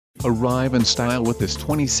Arrive in style with this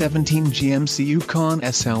 2017 GMC Yukon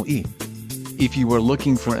SLE. If you are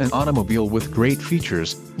looking for an automobile with great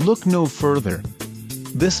features, look no further.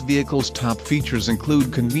 This vehicle's top features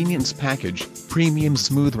include convenience package, premium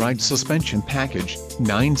smooth ride suspension package,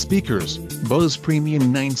 9 speakers, Bose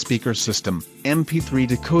premium 9-speaker system, MP3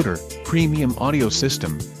 decoder, premium audio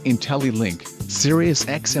system, IntelliLink, Sirius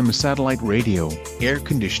XM satellite radio, air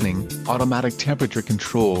conditioning, automatic temperature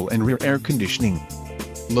control and rear air conditioning.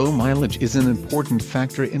 Low mileage is an important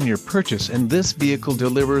factor in your purchase, and this vehicle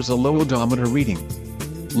delivers a low odometer reading.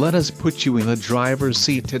 Let us put you in the driver's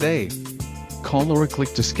seat today. Call or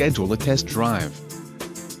click to schedule a test drive.